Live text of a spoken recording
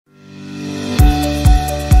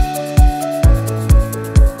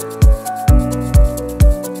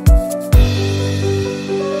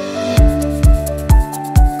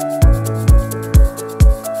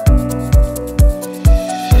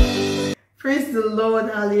Praise the Lord,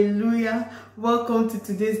 hallelujah. Welcome to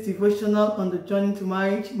today's devotional on the journey to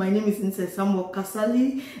marriage. My name is Nse Samuel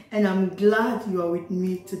Kasali and I'm glad you are with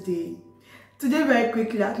me today. Today, very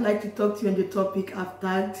quickly, I'd like to talk to you on the topic I've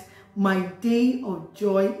tagged, My Day of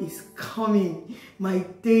Joy is Coming. My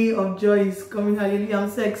Day of Joy is coming, hallelujah.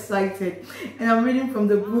 I'm so excited. And I'm reading from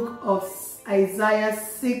the book of Isaiah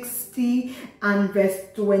 60 and verse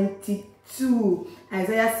 22.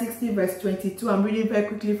 Isaiah 60 verse 22. I'm reading very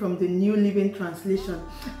quickly from the New Living Translation,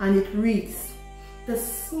 and it reads, "The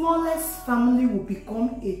smallest family will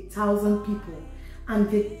become 1,000 people, and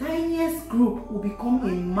the tiniest group will become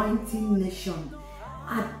a mighty nation.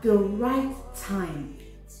 At the right time,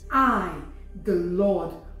 I, the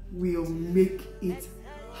Lord, will make it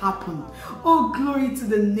happen." Oh, glory to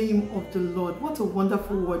the name of the Lord. What a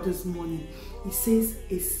wonderful word this morning. He says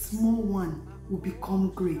a small one will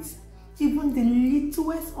become great. Even the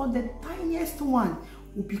littlest or the tiniest one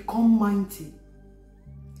will become mighty.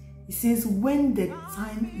 He says when the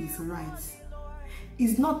time is right.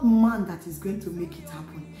 It's not man that is going to make it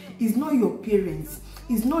happen. It's not your parents.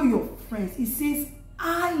 It's not your friends. He says,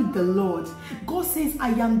 I, the Lord. God says, I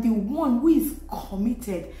am the one who is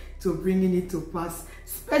committed to bringing it to pass.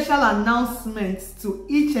 Special announcements to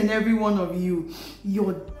each and every one of you.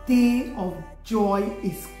 Your day of joy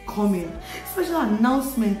is coming. Special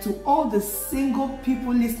announcement to all the single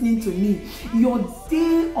people listening to me. Your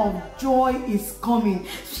day of joy is coming.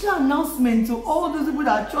 Special announcement to all those people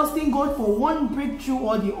that are trusting God for one breakthrough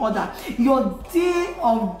or the other. Your day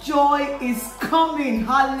of joy is coming.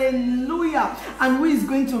 Hallelujah. And who is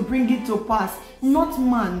going to bring it to pass? Not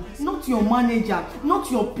man, not your manager, not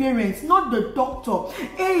your parents, not the doctor,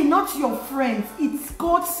 hey, not your friends. It's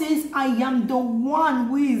God says, I am the one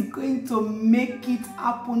who is going to make it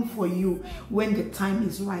happen for you when the time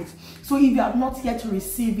is right. So if you have not yet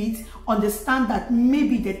received it, understand that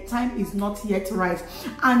maybe the time is not yet right,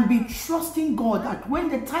 and be trusting God that when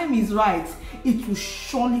the time is right, it will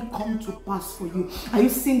surely come to pass for you. Are you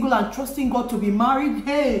single and trusting God to be married?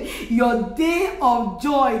 Hey, your day of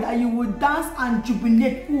joy that you will dance and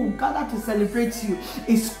jubilate, gather to celebrate you,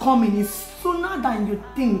 is coming. It's sooner than you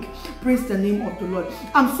think. Praise the name of the Lord.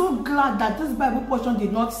 I'm so glad that this Bible portion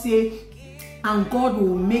did not say, and God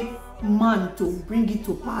will make man to bring it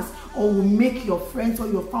to pass, or will make your friends or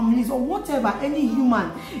your families or whatever, any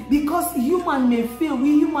human, because human may fail,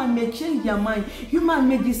 human may change their mind, human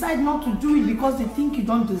may decide not to do it because they think you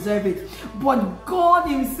don't deserve it, but God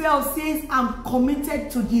himself says, I'm committed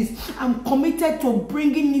to this. I'm committed to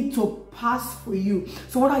bringing it to pass for you.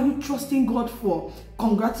 So what are you trusting God for?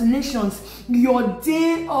 Congratulations, your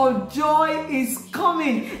day of joy is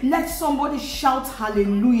coming. Let somebody shout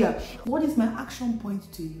hallelujah. What is my action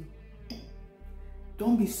point to you?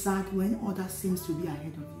 Don't be sad when others seems to be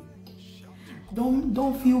ahead of you.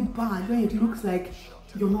 Don't feel bad when it looks like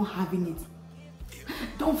you're not having it.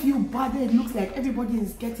 Don't feel bad when it looks like everybody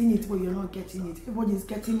is getting it but you're not getting it. Everybody is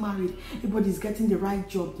getting married. Everybody is getting the right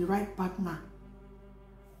job, the right partner.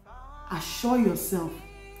 Assure yourself,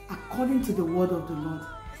 according to the word of the Lord,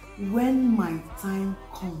 when my time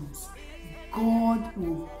comes, God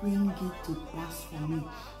will bring it to pass for me.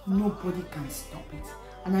 Nobody can stop it.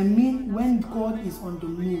 And I mean, when God is on the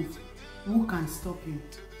move, who can stop him?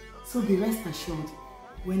 So be rest assured,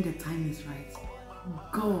 when the time is right,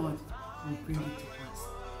 God will bring it to pass.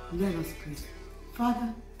 Let us pray.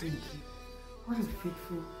 Father, thank you. What a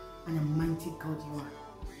faithful and a mighty God you are.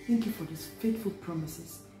 Thank you for these faithful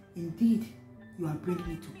promises. Indeed, you are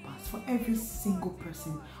bringing it to pass. For every single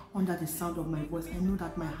person under the sound of my voice, I know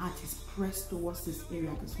that my heart is pressed towards this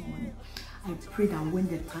area this morning. I pray that when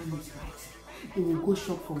the time is right, they will go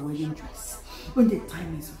shop for wedding dress. When the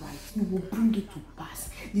time is right, you will bring it to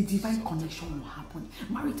pass. The divine connection will happen.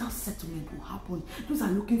 Marital settlement will happen. Those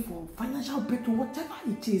are looking for financial breakthrough, whatever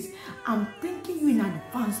it is. I'm thanking you in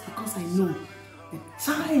advance because I know the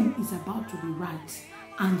time is about to be right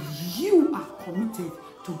and you are committed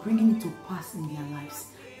to bringing it to pass in their lives.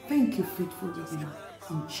 Thank you, faithful Redeemer.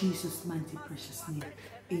 In Jesus' mighty precious name.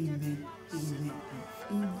 Amen, amen,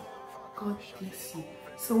 and amen. God bless you.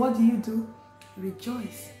 So what do?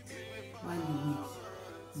 Rejoice while you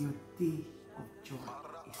wait. Your day of joy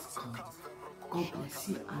is coming. God bless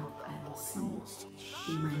you, and I will see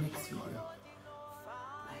you in my next video.